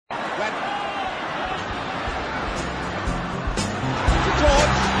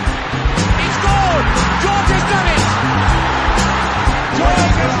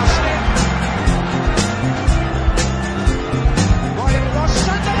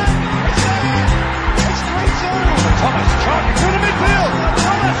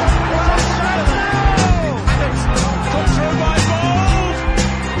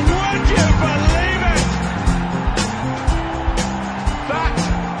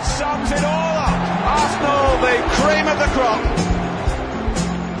of the crop.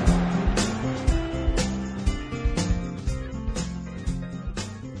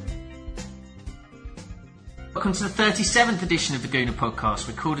 Welcome to the 37th edition of the Gooner Podcast,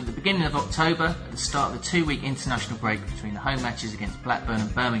 recorded at the beginning of October at the start of the 2-week international break between the home matches against Blackburn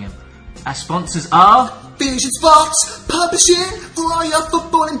and Birmingham. Our sponsors are Vision Sports, publishing for all your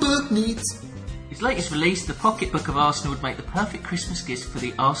footballing book needs. His latest release, The Pocket Book of Arsenal, would make the perfect Christmas gift for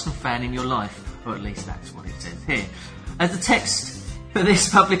the Arsenal fan in your life, or at least that's what it says here. As the text for this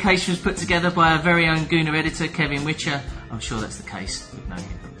publication was put together by our very own Gooner editor, Kevin Witcher, I'm sure that's the case, with no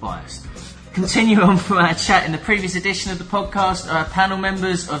hint of bias. Continue on from our chat in the previous edition of the podcast, our panel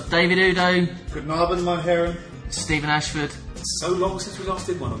members of David Udo, Good Narben, my Heron. Stephen Ashford, So long since we last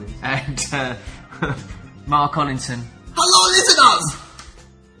did one of these. and Mark Ollington. Hello, listeners!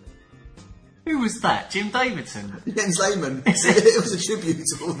 Who was that? Jim Davidson? Jens Lehmann. It was a tribute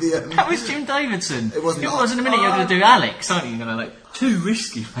to all the... That was Jim Davidson. It wasn't. It was in a minute you're going to do Alex, aren't you? You're going to too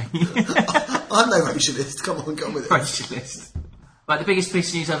risky, mate. I'm no racialist. Come on, come with it. Racialist. Right, the biggest piece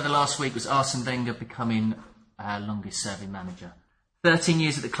of news over the last week was Arsene Wenger becoming our longest-serving manager. 13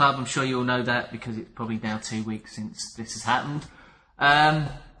 years at the club, I'm sure you all know that because it's probably now 2 weeks since this has happened.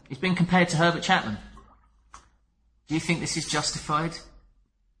 He's been compared to Herbert Chapman. Do you think this is justified?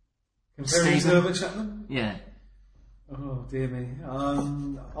 Comparing to Stephen? Herbert Chapman? Yeah. Oh, dear me.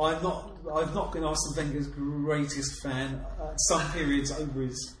 I've not been Arsene Wenger's greatest fan at some periods over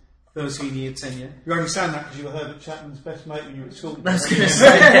his 13-year tenure. You're only saying that because you were Herbert Chapman's best mate when you were at school. I was going to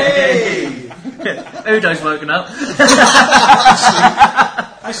say. Udo's woken up.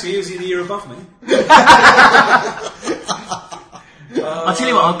 Actually, he was in a year above me. I'll tell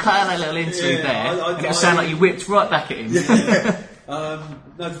you what, I'll cut out that little interlude there, and it'll sound like you whipped right back at him.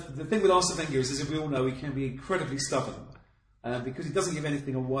 No, the thing with Arsene Wenger is, as we all know, he can be incredibly stubborn because he doesn't give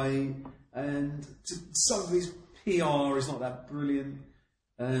anything away, and some of his PR is not that brilliant.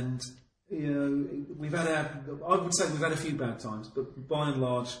 And you know, I would say we've had a few bad times, but by and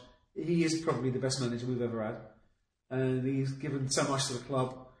large, he is probably the best manager we've ever had, and he's given so much to the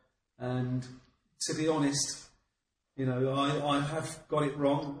club. And to be honest, you know, I have got it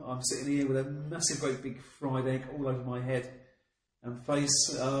wrong. I'm sitting here with a massive, great big fried egg all over my head and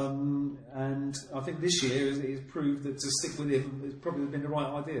face, and I think this year has proved that to stick with him has probably been the right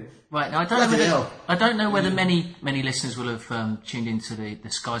idea. Right, now I don't know whether many listeners will have tuned into the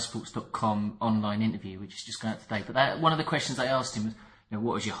SkySports.com online interview, which is just going out today. But one of the questions they asked him was, you know,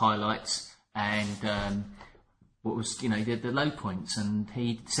 what was your highlights and what was, you know, the low points? And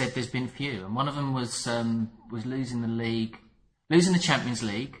he said there's been few, and one of them was losing the Champions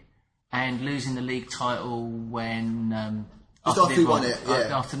League, and losing the league title when. After he won it,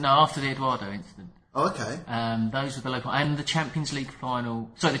 yeah. After the Eduardo incident. Oh, okay. Those were the local, and the Champions League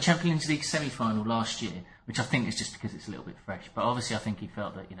the Champions League semi-final last year, which I think is just because it's a little bit fresh. But obviously, I think he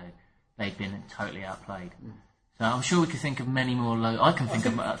felt that, you know, they'd been totally outplayed. So I'm sure we could think of many more low. I can think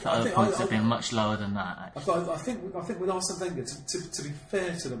of other points that have been much lower than that. Actually. I think with Arsene Wenger, to be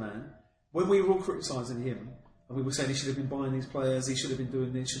fair to the man, when we were all criticising him and we were saying he should have been buying these players, he should have been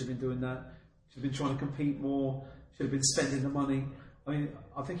doing this, should have been doing that, should have been trying to compete more, should have been spending the money. I mean,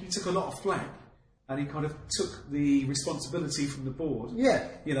 I think he took a lot of flack, and he kind of took the responsibility from the board. Yeah.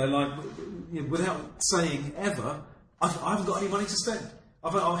 You know, without saying ever, I haven't got any money to spend.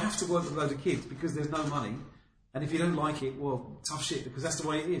 I'll have to work with a load of kids because there's no money. And if you don't like it, well, tough shit, because that's the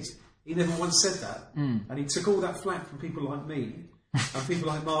way it is. He never once said that. And he took all that flack from people like me, and people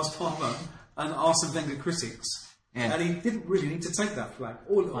like Mars Palmer, and Arsene Wenger critics. Yeah. And he didn't really need to take that flack.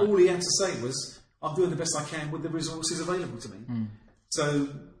 All he had to say was, I'm doing the best I can with the resources available to me. So,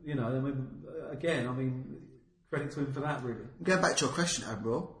 you know, I mean, credit to him for that, really. Going back to your question,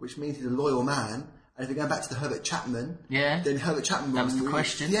 Admiral, which means he's a loyal man, and if we go back to the Herbert Chapman, then Herbert Chapman... That was the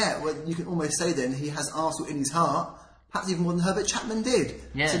question. Yeah, well, you can almost say then he has Arsenal in his heart, perhaps even more than Herbert Chapman did.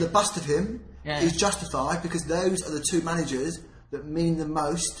 Yeah. So the bust of him is justified because those are the two managers that mean the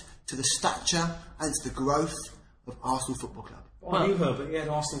most to the stature and to the growth of Arsenal Football Club. I knew Herbert, he had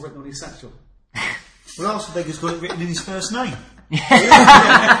Arsenal written on his satchel. Well, Arsene Wenger's got it written in his first name.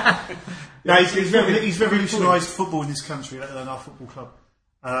 He's revolutionised football in this country, let alone our football club.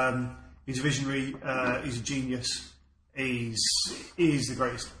 He's a visionary. He's a genius. He's the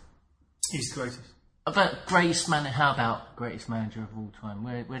greatest. He's the greatest. How about greatest manager of all time?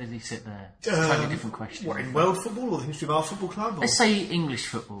 Where does he sit there? Totally different question. What, in world football or the history of our football club? Let's say English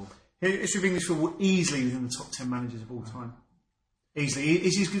football. History of English football, easily within the top 10 managers of all time. Easily.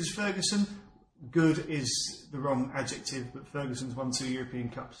 Is he as good as Ferguson? Good is the wrong adjective, but Ferguson's won 2 European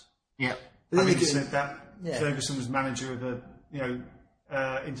Cups. Yeah. Having said that, Ferguson was manager of a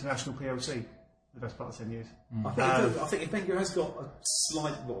international PLC. the best part of 10 years. I think if Wenger has got a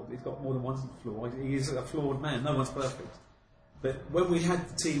slight, he's got more than one flaw. He is a flawed man. No one's perfect. But when we had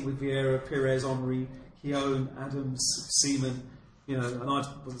the team with Vieira, Pires, Henry, Keown, Adams, Seaman, and I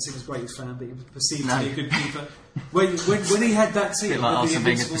wasn't Seaman's greatest fan, but he was perceived to be a good keeper. When he had that team, a bit like Arsene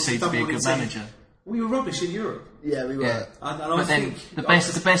Wenger perceived to be a good manager. We were rubbish in Europe. Yeah, we were. Yeah. And then the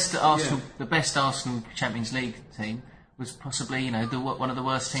best Arsenal Champions League team was possibly one of the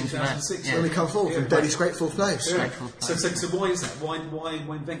worst teams we've had. 2006, when we come fourth and barely scraped fourth place. So why is that? Why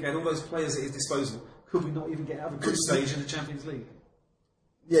when Wenger had all those players at his disposal, could we not even get out of the group stage in the Champions League?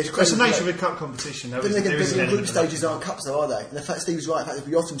 Yeah, it's the nature of a cup competition. But the group stages aren't cups, though, are they? And the fact Steve's right, the fact that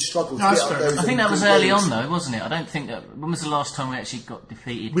we often struggle to get up those. I think that was early on, though, wasn't it? I don't think that. When was the last time we actually got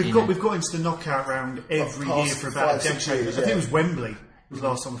defeated? We've got into the knockout round every year for about a decade. I think it was Wembley. Was the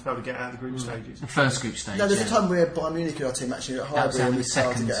last time we failed to get out of the group stages. The first group stage. No, there's a time where Bayern Munich and our team actually at Highbury and we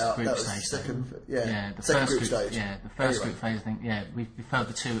failed to get out. Group that was stage, the second group stage. Yeah, the first group phase. I think. Yeah, we failed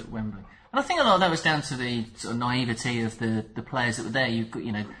the two at Wembley, and I think a lot of that was down to the sort of naivety of the players that were there. You've got,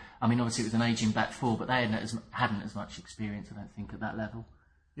 I mean, obviously it was an ageing back four, but they hadn't as much experience, I don't think, at that level.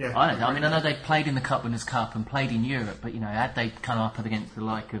 Yeah. I don't know. I mean, I know they played in the Cup Winners' Cup and played in Europe, but had they come up against the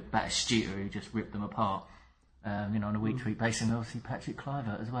like of Batistuta, who just ripped them apart, on a week-to-week basis, and obviously Patrick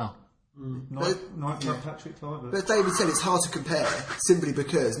Kluivert as well. Patrick Kluivert. But David said it's hard to compare simply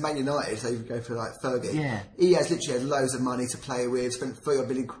because Man United, they would go for like Fergie. Yeah. He has literally had loads of money to play with, spent £3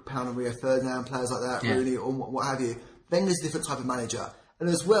 billion on Rio Ferdinand, players like that, Rooney, or what have you. Wenger's a different type of manager. And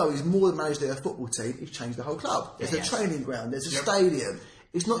as well, he's more than managed their football team, he's changed the whole club. There's a training ground, there's a stadium.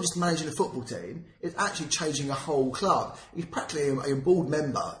 It's not just managing a football team, it's actually changing a whole club. He's practically a board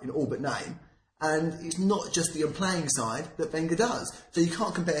member in all but name. And it's not just the playing side that Wenger does. So you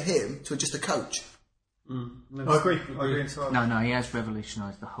can't compare him to just a coach. I agree entirely. No, he has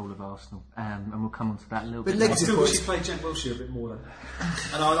revolutionised the whole of Arsenal, and we'll come on to that a little bit. I still wish he played Jack Wilshere a bit more, though.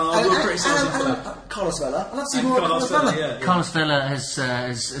 And I will criticise him for that. Carlos Vela. I'd like to see more Carlos Vela. Carlos Vela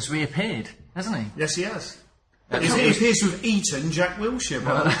has reappeared, hasn't he? Yes, he has. He appears to have eaten Jack Wilshere,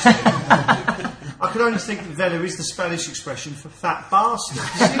 by the looks of it. I can only think that Vela is the Spanish expression for fat bastard.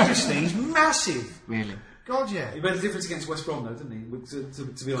 Seriously, he's massive. Really? God, yeah. He made a difference against West Brom, though, didn't he? To be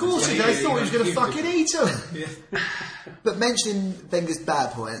honest. Of course he did. I thought he was going to fucking eat him. Yeah. But mentioning Wenger's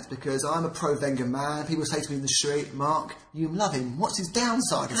bad points, because I'm a pro-Wenger man. People say to me in the street, Mark, you love him. What's his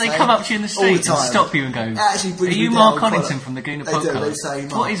downside? They come up to you in the street and stop you and go, are you Mark Connington from the Gooner podcast? They do. They say,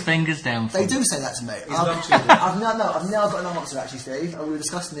 Mark, what is Wenger's downfall? They do say that to me. I've now got an answer, actually, Steve, and we were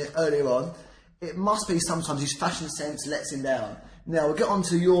discussing it earlier on. It must be sometimes his fashion sense lets him down. Now, we'll get on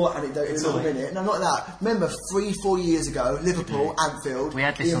to your anecdote in a little minute. No, not that. Remember, 3-4 years ago, Liverpool, Anfield, we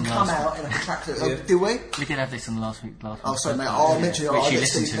had this on come out in a tracksuit. Did we? We did have this on last week. Oh, sorry, mate. I'll mention it. Which you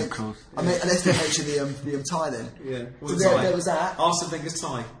listened to, of course. Let's mention the tie then. Yeah. So there was that. Arsene Wenger's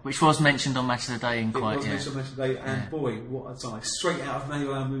tie. Which was mentioned on Match of the Day in quite, It was mentioned on Match of the Day, and boy, what a tie. Straight out of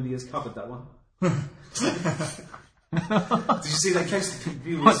Manuel Almunia has covered that one. Did you see that case?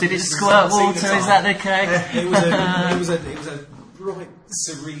 What, did it squirt water? Is that the case? It was a bright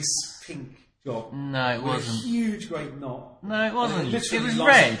cerise pink job. No, it wasn't. A huge great knot. No, it wasn't. It was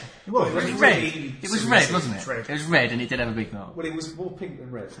red. It was red. It was red, wasn't it? It was red, and it did have a big knot. Well, it was more pink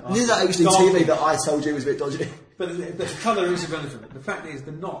than red. This is that HDTV that I told you was a bit dodgy. But the colour is irrelevant. The fact is,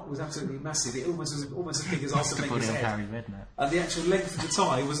 the knot was absolutely massive. It almost as big as Arsene Wenger's head. And the actual length of the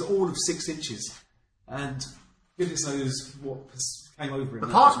tie was all of 6 inches. And goodness knows what came over him. The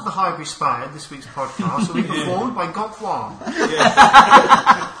part of the Highbury Spire, this week's podcast, will be performed by Gokwan.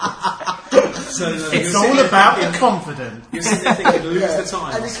 So, it's all about the confident. You're sitting there thinking, lose the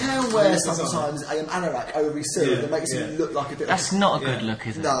time. And you can wear sometimes an anorak over his suit that makes him look like a bit. That's not a good look,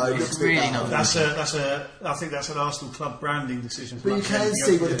 is it? No, it's really not. I think that's an Arsenal club branding decision. But you can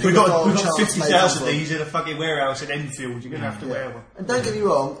see what the we've got 50,000 of these in a fucking warehouse in Enfield. You're going to have to wear one. And don't get me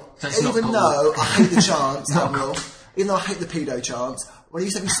wrong, even though I hate the chants, Admiral, even though I hate the pedo chants, when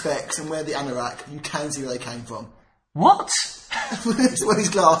you set his specs and wear the anorak, you can see where they came from. What? With his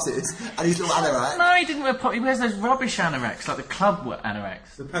glasses and his little anorak. No, he didn't wear. He wears those rubbish anoraks, like the club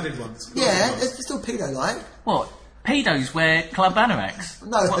anoraks. The padded ones. Yeah, they're still pedo-like. What? Pedos wear club anoraks?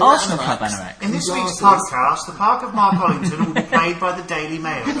 No, Arsenal club anoraks. In this week's podcast, the Park of Mark Hollington will be played by the Daily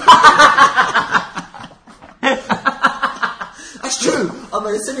Mail. That's true. I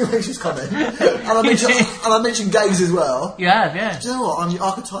made a simulations comment, and I mentioned gays as well. You have, yeah. Do you know what? I'm the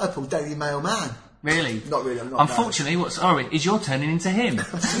archetypal Daily Mail man. Really? Not really. I'm not. Unfortunately, is you're turning into him. and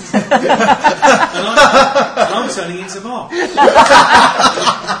I'm turning into Mark.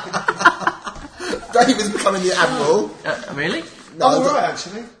 David's becoming the Admiral. Really? No, I'm alright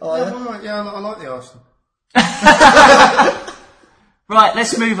actually. Oh, yeah, yeah? I'm alright. Yeah, I like the Arsenal. Right,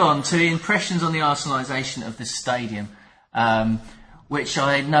 let's move on to impressions on the Arsenalisation of the stadium, which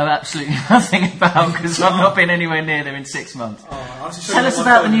I know absolutely nothing about because I've not been anywhere near there in 6 months. Tell us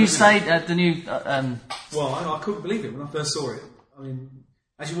about the new stadium. Well, I couldn't believe it when I first saw it. I mean,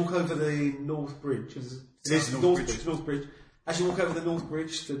 as you walk over the North Bridge, It is North Bridge. As you walk over the North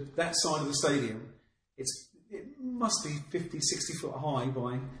Bridge to that side of the stadium, it must be 50, 60 foot high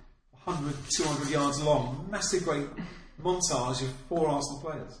by 100, 200 yards long. Massive, great montage of 4 Arsenal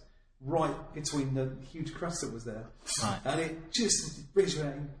players right between the huge crest that was there. Right. And it just brings you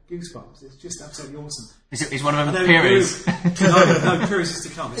out in goosebumps. It's just absolutely awesome. Is one of them Pires? No, Pires is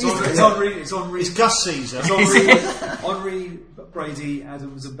to come. It's Henri. It's Gus Caesar. It's Henri, Brady,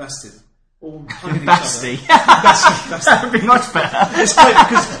 Adams, and Bastien. All hugging each Basti. other. That would be much better. It's great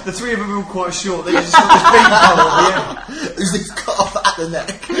because the three of them are all quite short. They just got this big colour at the end. Who's the cut off at the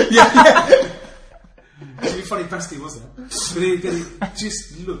neck? Actually, funny Basti was there, but it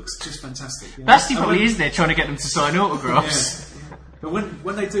just looks just fantastic. You know? Basti probably is there trying to get them to sign autographs. Yeah. But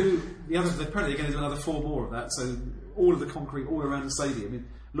when they do apparently they're going to do another 4 more of that. So all of the concrete all around the stadium, it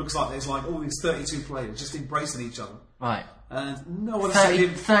looks like there's like all these 32 players just embracing each other. Right. And no other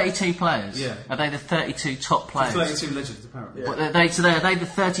 32 players? Yeah. Are they the 32 top players? 32 legends, apparently. What, are they the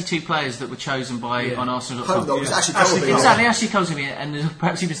 32 players that were chosen by on Arsenal.com? Home dog, it's actually Colby. Exactly, Ashley Colby, and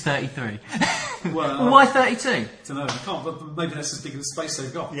perhaps he was 33. Well, Why 32? I don't know. I can't. But maybe that's as big as the space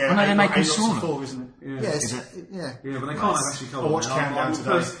they've got. Yeah, Well, no, they make them lots of smaller. 4, isn't it? Yeah. Yes, Yeah, but they can't have Ashley Cole. I watched Countdown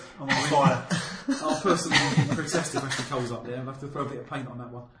today. I'm on fire. I'll personally protest if Ashley Cole's up there. I'll have to throw a bit of paint on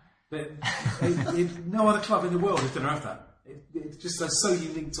that one. But no other club in the world is going to have that. It's just so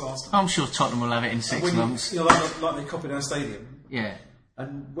unique to Arsenal. I'm sure Tottenham will have it in 6 months. Like they copied our stadium. Yeah.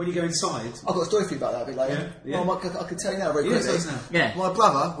 And when you go inside, I've got a story for you about that a bit later. Yeah. Well, I can tell you now very Yeah, quickly. tell us now. Yeah. My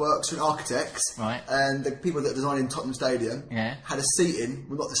brother works for an architects, Right. and the people that designed Tottenham Stadium Yeah. had a seating,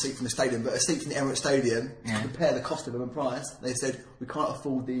 well, not the seat from the stadium, but a seat from the Emirates Stadium Yeah. to compare the cost of them and price. They said, we can't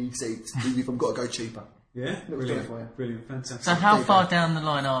afford the seats, we've got to go cheaper. yeah, story for you. brilliant, fantastic. So how far down the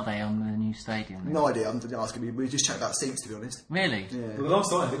line are they on the new stadium? No idea, I'm asking you. We just chatted about seats, to be honest. Really? Yeah. Well, the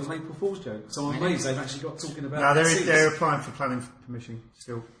last I heard, it was an April Fool's joke. So I'm amazed they've actually got talking about. No, seats. they're applying for planning permission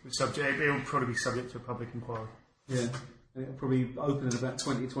still. It'll probably be subject to a public inquiry. Yeah, and it'll probably open in about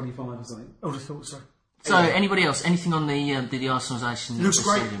 2025 or something. I would have thought so. So anybody else? Anything on the Arsenalisation? Looks of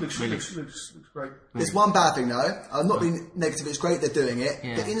the great. stadium? Looks great. There's one bad thing though. I'm not being negative. It's great they're doing it.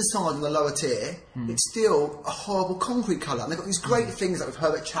 Yeah. But inside on the lower tier, it's still a horrible concrete colour. And they've got these great things like with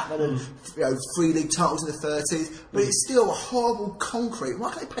Herbert Chapman and 3 league titles in the 30s. But it's still a horrible concrete.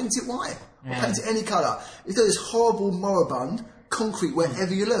 Why can't they paint it white? Or paint it any colour? It's got this horrible moribund concrete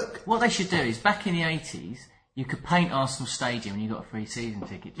wherever you look. What they should do is back in the 80s. You could paint Arsenal Stadium and you got a free season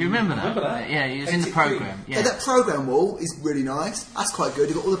ticket. Do you remember that? remember that. Yeah, it was in the 83. programme. Yeah, Yeah. that programme wall is really nice. That's quite good.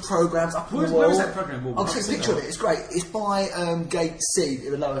 You've got all the programmes up on the wall. Where is that programme wall? I'll take a picture of it. It's great. It's by Gate C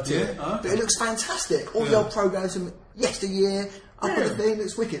in the lower tier. Yeah, okay. But it looks fantastic. All the old programmes from yesteryear up on the thing. It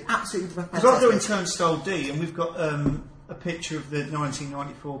looks wicked. Absolutely fantastic. Because I'm doing Turnstile D, and we've got a picture of the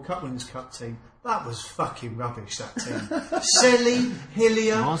 1994 Cup Winners' Cup team. That was fucking rubbish, that team. Selly,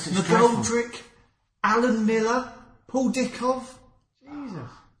 Hillier, Was, it's McGoldrick, Alan Miller, Paul Dickov. Jesus.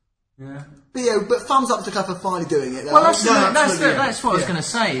 Yeah. But thumbs up to the club for finally doing it. Well, that's absolutely, what I was going to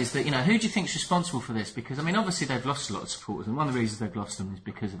say is that, who do you think's responsible for this? Because, obviously they've lost a lot of supporters, and one of the reasons they've lost them is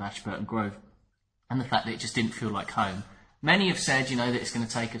because of Ashburton Grove and the fact that it just didn't feel like home. Many have said, that it's going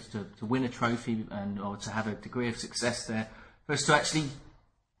to take us to win a trophy or to have a degree of success there for us to actually,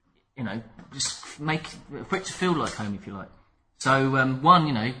 just for it to feel like home, if you like. So,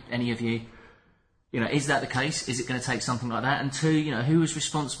 one, any of you, is that the case? Is it going to take something like that? And two, who is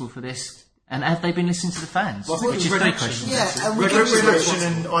responsible for this? And have they been listening to the fans? Well, I think Which it is was three Red questions. Yeah, and we Red give you Action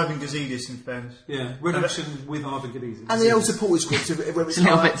and Ivan Gazidis, in fairness. Yeah, Redemption with Ivan Gazidis. and the old supporters groups. Whether It's a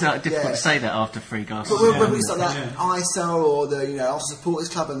little bit difficult to say that after 3 glasses. But whether it's like that ISA or the Arsenal Supporters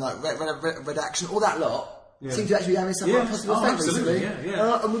Club and like Red Action, all that lot. Seem to actually be having some positive effect absolutely, recently.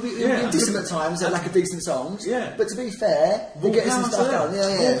 yeah. And we've been distant at times, they lack of decent songs. Yeah. But to be fair, they're getting some stuff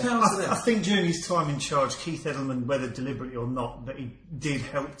done. I think during his time in charge, Keith Edelman, whether deliberately or not, that he did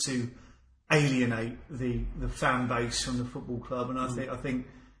help to alienate the fan base from the football club, and I think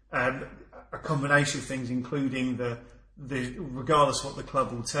a combination of things, including the regardless of what the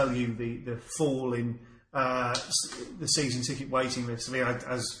club will tell you, the fall in the season ticket waiting list.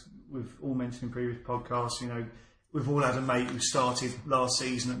 As we've all mentioned in previous podcasts, we've all had a mate who started last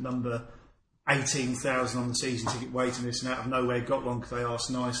season at number 18,000 on the season ticket waiting list, and out of nowhere got one because they asked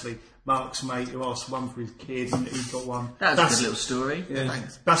nicely. Mark's mate who asked one for his kid, and he got one. That was a good little story. Yeah,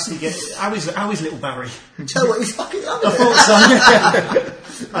 thanks. How is little Barry? Do you know what? He's fucking young. I thought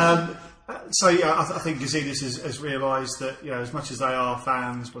so. So yeah, I think Gazidis has realised that, you know, as much as they are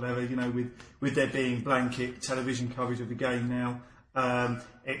fans, whatever, you know, with there being blanket television coverage of the game now,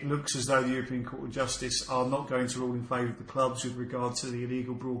 it looks as though the European Court of Justice are not going to rule in favour of the clubs with regard to the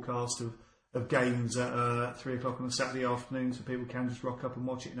illegal broadcast of games at 3 o'clock on a Saturday afternoon, so people can just rock up and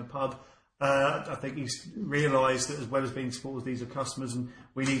watch it in a pub. I think he's realised that as well as being supporters, these are customers, and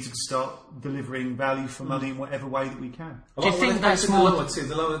we need to start delivering value for money in whatever way that we can. Do you think that's more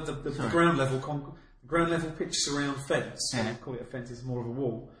the ground level pitch surround fence? Yeah. We call it a fence. It's more of a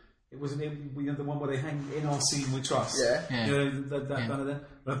wall. It wasn't the one where they hang NRC We Trust. Yeah. You know, that kind of thing.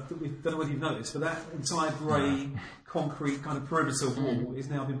 I don't know whether you've noticed, but that entire grey concrete kind of perimeter wall is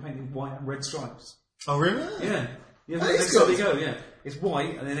now been painted with white and red stripes. Oh, really? Yeah. Yeah, That that's is how good. they go, yeah. It's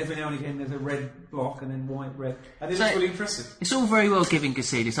white, and then every now and again there's a red block, and then white, red. And it's really impressive. It's all very well giving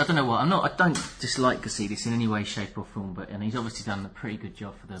Gazidis. I don't know what. I don't dislike Gazidis in any way, shape, or form. And he's obviously done a pretty good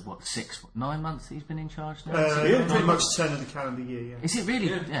job for the 9 months that he's been in charge now. Pretty much turn of the calendar year. Yeah. Is it really?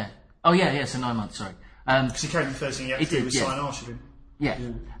 Yeah. Oh yeah. So 9 months. Sorry. Because he came in first thing he had to do was sign Arshavin. Yeah.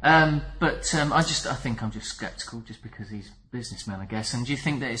 I think I'm just sceptical, just because he's a businessman, I guess. And do you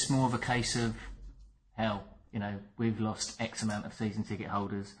think that it's more of a case of, hell, you know, we've lost X amount of season ticket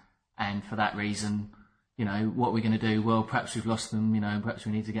holders, and for that reason, you know, what are we going to do? Well, perhaps we've lost them, you know, and perhaps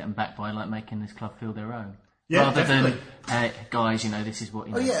we need to get them back by like making this club feel their own. Yeah, rather definitely. than, guys, you know, this is what,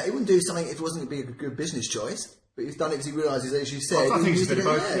 you know. Oh yeah, he wouldn't do something if it wasn't going to be a good business choice. But he's done it because he realises, as you said, I think it's a bit of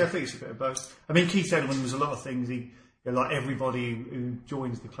both. Yeah. Yeah, I think it's a bit of both. I mean, Keith Edelman was a lot of things. Like everybody who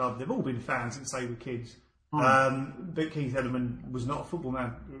joins the club, they've all been fans since they were kids. But Keith Edelman was not a football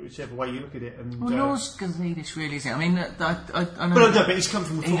man, whichever way you look at it. And Yours Gazidis really isn't. I mean, I know. But he's come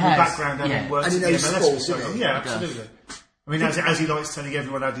from a football background and worked And he at the knows MLS sport, for so doesn't long. he? Yeah, He does. absolutely. I mean, as he likes telling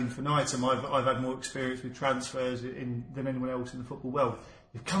everyone ad infinitum, I've had more experience with transfers than anyone else in the football world.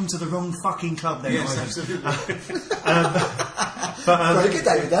 You've come to the wrong fucking club then. Yes, Ivan. absolutely. Very good,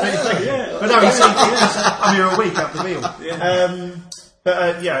 David. Yeah. But no, I'm here a week up the meal.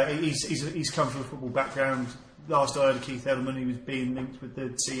 Yeah. He's come from a football background. Last I heard of Keith Edelman, he was being linked with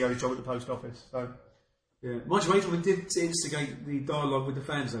the CEO job at the post office. So, Yeah. Mind you, Edelman did instigate the dialogue with the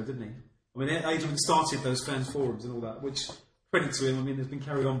fans, though, didn't he? I mean, Edelman started those fans forums and all that, which, credit to him, I mean, has been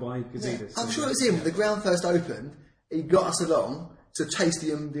carried on by Gazidis. I'm sure it was him. When the ground first opened, he got us along to taste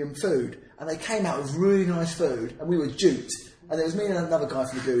the food, and they came out with really nice food, and we were duped. And there was me and another guy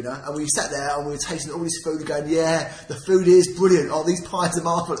from Laguna, and we sat there and we were tasting all this food and going, yeah, the food is brilliant. Oh, these pies are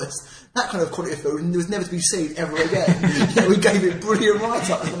marvellous. That kind of quality of food, and it was never to be seen ever again. Yeah, we gave it brilliant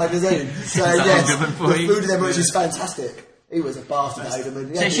write-up in the magazine. So yes, the food in their merch is fantastic. He was a bastard,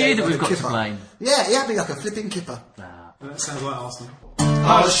 Edelman. So it's you that we've got to blame. Yeah, he had me like a flipping kipper. That sounds like Arsenal.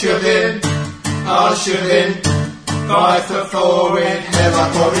 Arshavin, 5 foot 4 in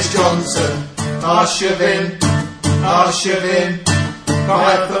Hella Boris Johnson. Arshavin,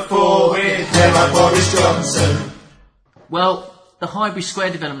 5 foot 4 in Hella Boris Johnson. Well, the Highbury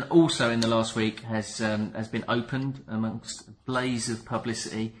Square development also in the last week has been opened amongst a blaze of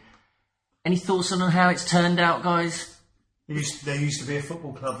publicity. Any thoughts on how it's turned out, guys? there used to be a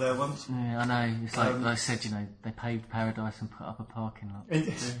football club there once. Yeah, I know. It's like I said, you know, they paved Paradise and put up a parking lot.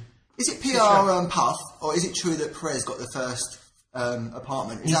 Is it PR puff, or is it true that Perez got the first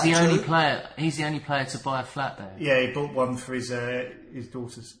apartment? Is He's that the true? only player. He's the only player to buy a flat there. Yeah, he bought one for his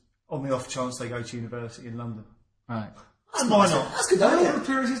daughters on the off chance they go to university in London. Right. Why not? That's good, Who though. are the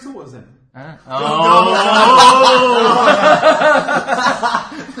Perez's daughters then?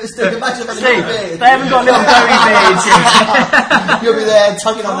 Steve, imagine having a Steve, beard. they haven't got little dirty beards. You'll be there,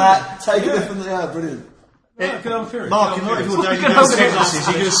 tugging on that, taking it from the brilliant. Good old Perez. Mark, in Good old light of Perez. your daily mail sentences,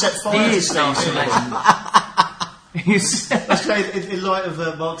 you're going to set fire He to is Steve. Steve. He's I was saying, in light of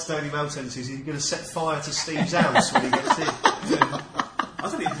Mark's daily mail sentences, you're going to set fire to Steve's house when he gets in. I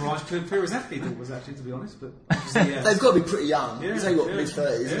don't think Perez Perez athlete was actually, to be honest, but obviously, yeah. They've got to be pretty young. Yeah, He's only got yeah,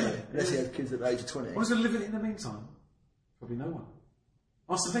 mid-30s, isn't yeah, he? Unless he had kids at the age of 20. Who's going to live in it in the meantime? Probably no one.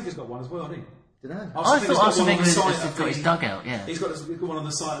 Arsene Wenger's got one as well, hasn't he? Dunno. I thought Arsene Wenger has has got his dugout. Yeah. He's got one on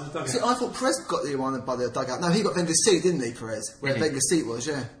the side of the dugout. See, I thought Perez got the one by the dugout. No, he got Wenger's seat, didn't he, Perez? Where Did he? Wenger's seat was,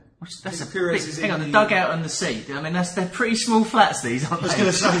 yeah. That's a Perez big, is hang in on, the the- dugout and the seat. I mean, they're pretty small flats. These aren't I was they?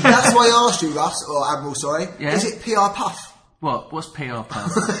 going to say, That's why I asked you, Russ, or Admiral, sorry. Yeah? Is it PR puff? What's PR pub?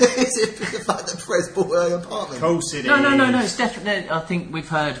 Is it the fact that Perez bought an apartment? Coal City. No. It's definitely. I think we've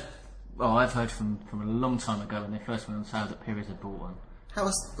heard. Well, I've heard from a long time ago when they first went on sale that Perez had bought one. How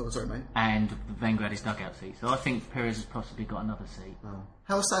was? Oh, sorry, mate. and Wenger had his dugout seat. So I think Perez has possibly got another seat.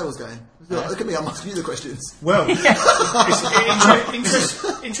 How are sales going? Look at me, I'm asking you the questions. Well,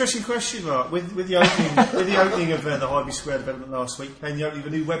 interesting question, Mark. With the opening of the Highbury Square development last week, came the opening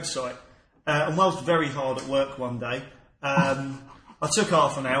of a new website. And whilst very hard at work one day, I took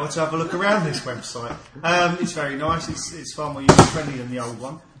half an hour to have a look around this website. It's very nice. It's far more user-friendly than the old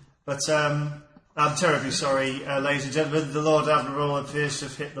one. But I'm terribly sorry, ladies and gentlemen. The Lord Admiral appears to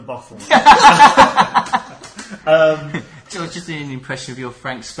have hit the bottle. So I was just doing an impression of your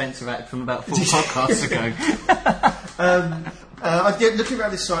Frank Spencer act from about 4 podcasts ago. Looking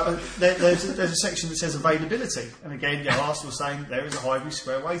around this site, there's a section that says availability. And again, Arsenal saying there is a Highbury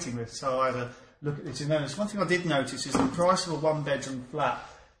Square waiting list. So I had a look at this and notice. One thing I did notice is the price of a one-bedroom flat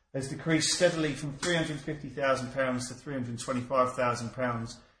has decreased steadily from £350,000 to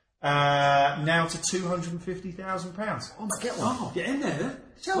 £325,000. Now to £250,000. Oh, my, get one. Oh, get in there.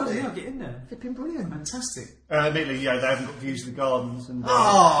 Tell Yeah, get in there. Flipping brilliant. Fantastic. Admittedly, they haven't got views of the gardens and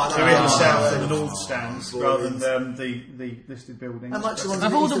Oh, they're in the south and the north stands rather than the listed buildings. How much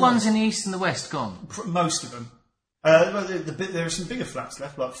Have all the ones in the east and the west gone? Most of them. There are some bigger flats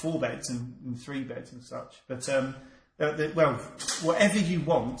left, like 4 beds and 3 beds and such. But whatever you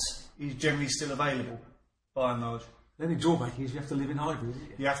want is generally still available, by and large. The only drawback is you have to live in Highbury, isn't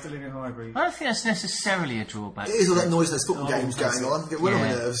it? You have to live in Highbury. I don't think that's necessarily a drawback. It is all that noise, those football games going on. Get well on my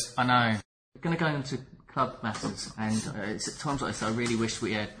nerves. I know. We're going to go into club matters, and it's at times like this I really wish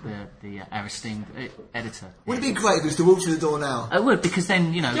we had our esteemed editor. Would it be great if he was to walk through the door now? I would, because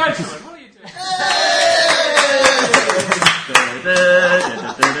then, you know... Gentlemen, what are you doing?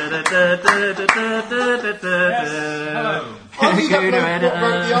 Hello. I think that bloke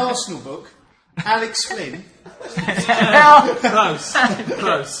wrote the Arsenal book, Alex Flynn.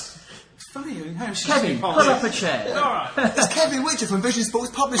 Close. It's funny how she's Kevin, pull up a chair. Alright. It's Kevin Witcher from Vision Sports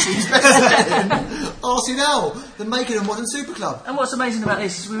Publishing's best-selling Arsenal, the making of modern super club. And what's amazing about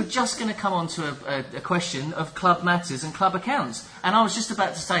this is we were just going to come on to a question of club matters and club accounts, and I was just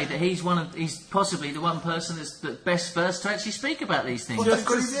about to say that he's possibly the one person that's best versed to actually speak about these things. Well, thank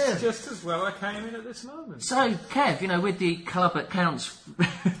God he's here. Just as well I came in at this moment. So, Kev, with the club accounts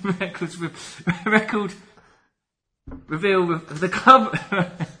record reveal the club.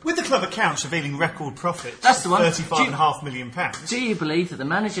 With the club accounts revealing record profits, That's the one. £35.5 million. Do you believe that the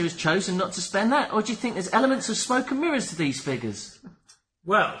manager has chosen not to spend that, or do you think there's elements of smoke and mirrors to these figures?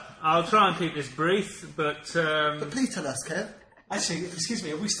 Well, I'll try and keep this brief, but... But please tell us, Kev. Actually, excuse me,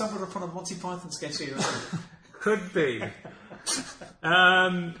 have we stumbled upon a Monty Python sketch here? could be.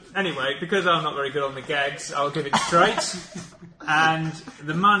 Anyway, because I'm not very good on the gags, I'll give it straight. And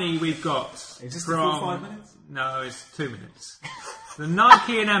the money we've got Is this from... the full 5 minutes? No, it's 2 minutes. The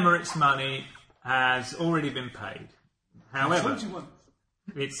Nike and Emirates money has already been paid. However, What do you want?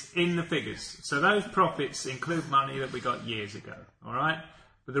 it's in the figures. So those profits include money that we got years ago, all right?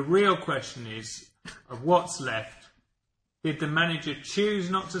 But the real question is, of what's left, did the manager choose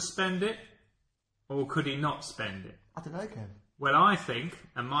not to spend it, or could he not spend it? I don't know, Kev. Well, I think,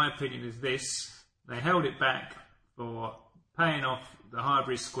 and my opinion is this, they held it back for paying off the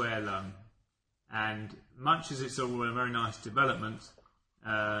Highbury Square loan. And much as it's all a very nice development,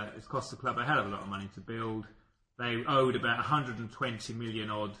 it's cost the club a hell of a lot of money to build. They owed about 120 million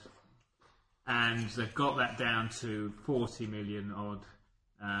odd, and they've got that down to 40 million odd,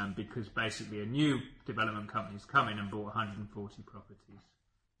 because basically a new development company's come in and bought 140 properties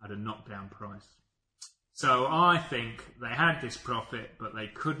at a knockdown price. So I think they had this profit, but they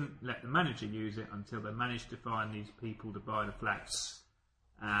couldn't let the manager use it until they managed to find these people to buy the flats.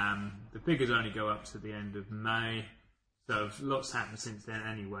 The figures only go up to the end of May, so lots happened since then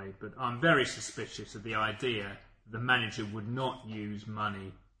anyway, but I'm very suspicious of the idea the manager would not use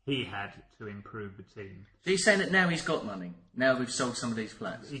money he had to improve the team. So you're saying that now he's got money? Now we've sold some of these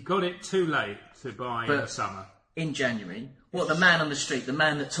flats? He got it too late to buy in the summer. In January, what the man on the street, the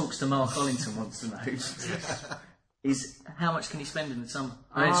man that talks to Mark Hollington wants to know is how much can he spend in the summer?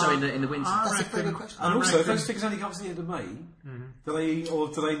 In the winter. That's a very good question. And also, if those figures only come to the end of May,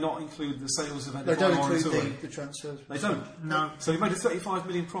 do they not include the sales of They don't Andy include the transfers. They don't? No. So he made a 35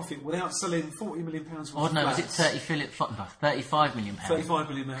 million profit without selling 40 million pounds worth Oh of no, was it flats. 35 million pounds? 35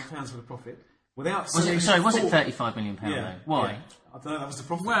 million pounds worth of profit. Without Was selling... it 35 million pounds Yeah. though? Why? Yeah. I don't know, that was the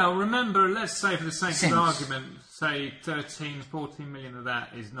profit. Well, remember, let's say for the sake Since. of argument, say 13, 14 million of that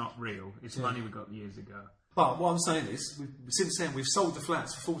is not real. It's money we got years ago. But what I'm saying is, since then we've sold the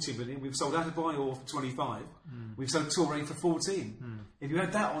flats for 40 million, we've sold Adebayor for 25, we've sold Toure for 14. If you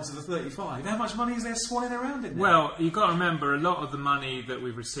add that onto the 35, how much money is there swanning around in there? Well, you've got to remember, a lot of the money that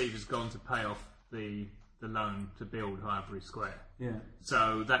we've received has gone to pay off the the loan to build Highbury Square. Yeah.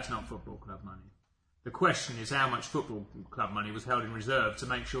 So that's not football club money. The question is how much football club money was held in reserve to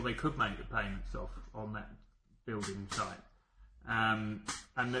make sure they could make the payments off on that building site.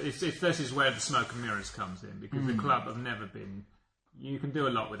 And this is where the smoke and mirrors comes in, because the club have never been... You can do a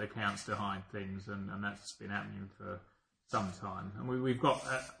lot with accounts to hide things, and that's been happening for some time. And we've got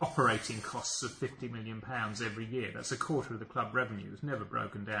operating costs of £50 million every year. That's a quarter of the club revenue. It's never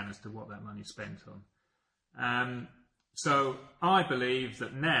broken down as to what that money's spent on. So I believe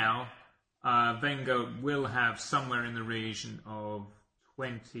that now Wenger will have somewhere in the region of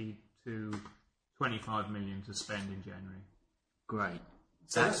 20 to 25 million to spend in January. Great.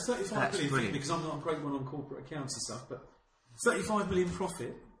 So that's 35 million, brilliant. because I'm not a great one on corporate accounts and stuff, but 35 million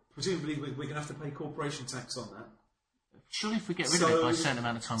profit, presumably we're going to have to pay corporation tax on that. Surely if we get rid of it by a certain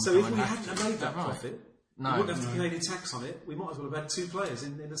amount of time... So if we hadn't made that right? profit, No. we wouldn't have to pay any tax on it, we might as well have had 2 players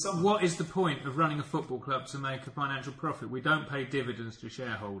in the summer. What is the point of running a football club to make a financial profit? We don't pay dividends to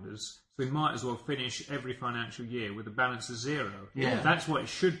shareholders, so we might as well finish every financial year with a balance of 0. Yeah. That's what it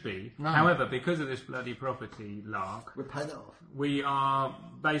should be. No. However, because of this bloody property lark, We're paying it off. we are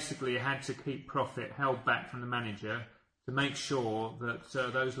basically had to keep profit held back from the manager to make sure that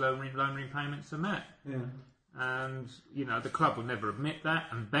those loan repayments are met. Yeah. And, the club will never admit that,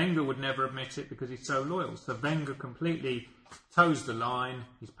 and Wenger would never admit it because he's so loyal. So Wenger completely toes the line.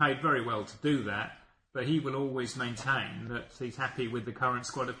 He's paid very well to do that, but he will always maintain that he's happy with the current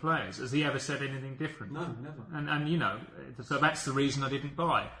squad of players. Has he ever said anything different? No, never. And so that's the reason I didn't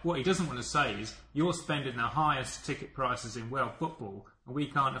buy. What he doesn't want to say is, you're spending the highest ticket prices in world football, and we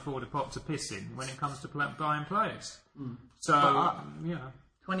can't afford a pot to piss in when it comes to buying players. So,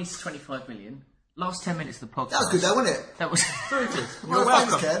 20 to 25 million. Last 10 minutes of the podcast. That was good though, wasn't it? That was very good. Well,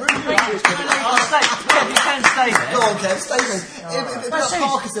 welcome. thanks, Kev. I'll stay. Yeah, you can stay there. Go on, Kev, stay there. It's like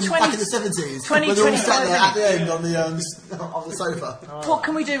Parkinson back in the 70s. 20, when they're all sat 25 there at the end on the sofa. What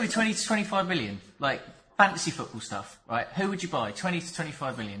can we do with 20 to 25 million? Like fantasy football stuff, right? Who would you buy? 20 to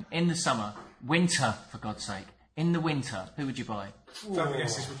 25 million in the summer, winter, for God's sake. In the winter, who would you buy?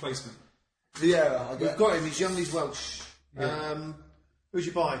 Fabregas's replacement. Vieira, I We've get. got him, he's young, he's Welsh. Who'd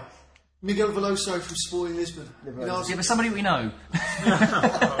you buy? Miguel Veloso from Sporting Lisbon. Yeah, but somebody we know.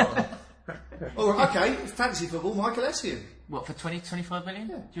 Oh, okay, fantasy football, Michael Essien. What, for 20 to 25 million?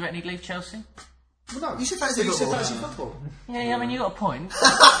 Do you reckon he'd leave Chelsea? Well, no, You should fancy you said football. fantasy football. Yeah, I mean, you got a point.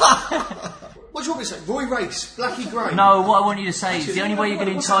 What do you want me to say? Roy Race, Blackie Gray. No, what I want you to say is the only way you're going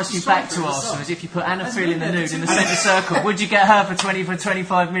to entice me back to Arsenal is if you put Anna Friel in the nude in the centre circle. Would you get her for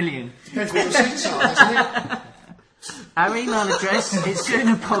 25 million? Depends what your seats are, doesn't it? Our email address is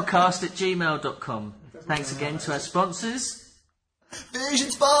goonerpodcast@gmail.com. Thanks again to our sponsors. Vision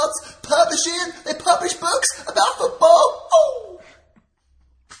Sports, publishing, they publish books about football. Oh!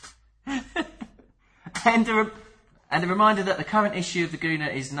 And a reminder that the current issue of the Gooner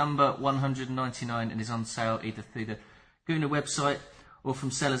is number 199 and is on sale either through the Gooner website or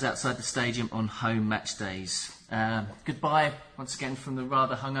from sellers outside the stadium on home match days. Goodbye once again from the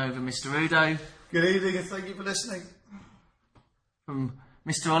rather hungover Mr. Udo. Good evening and thank you for listening. From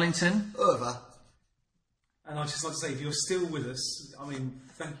Mr. Ollington. Over. And I'd just like to say, if you're still with us, I mean,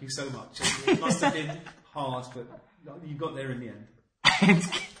 thank you so much. It must have been hard, but you got there in the end.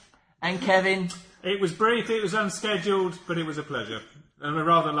 And Kevin. It was brief, it was unscheduled, but it was a pleasure.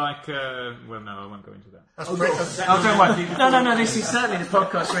 Rather like, well, no, I won't go into that. That's great. Oh, don't worry. No, this is certainly the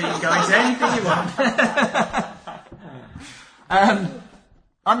podcast where you can go into anything you want.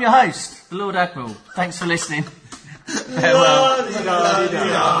 I'm your host, the Lord Admiral. Thanks for listening. Farewell.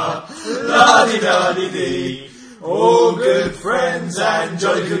 La-di-da-di-dee. All good friends and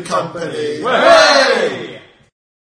jolly good company. Hey!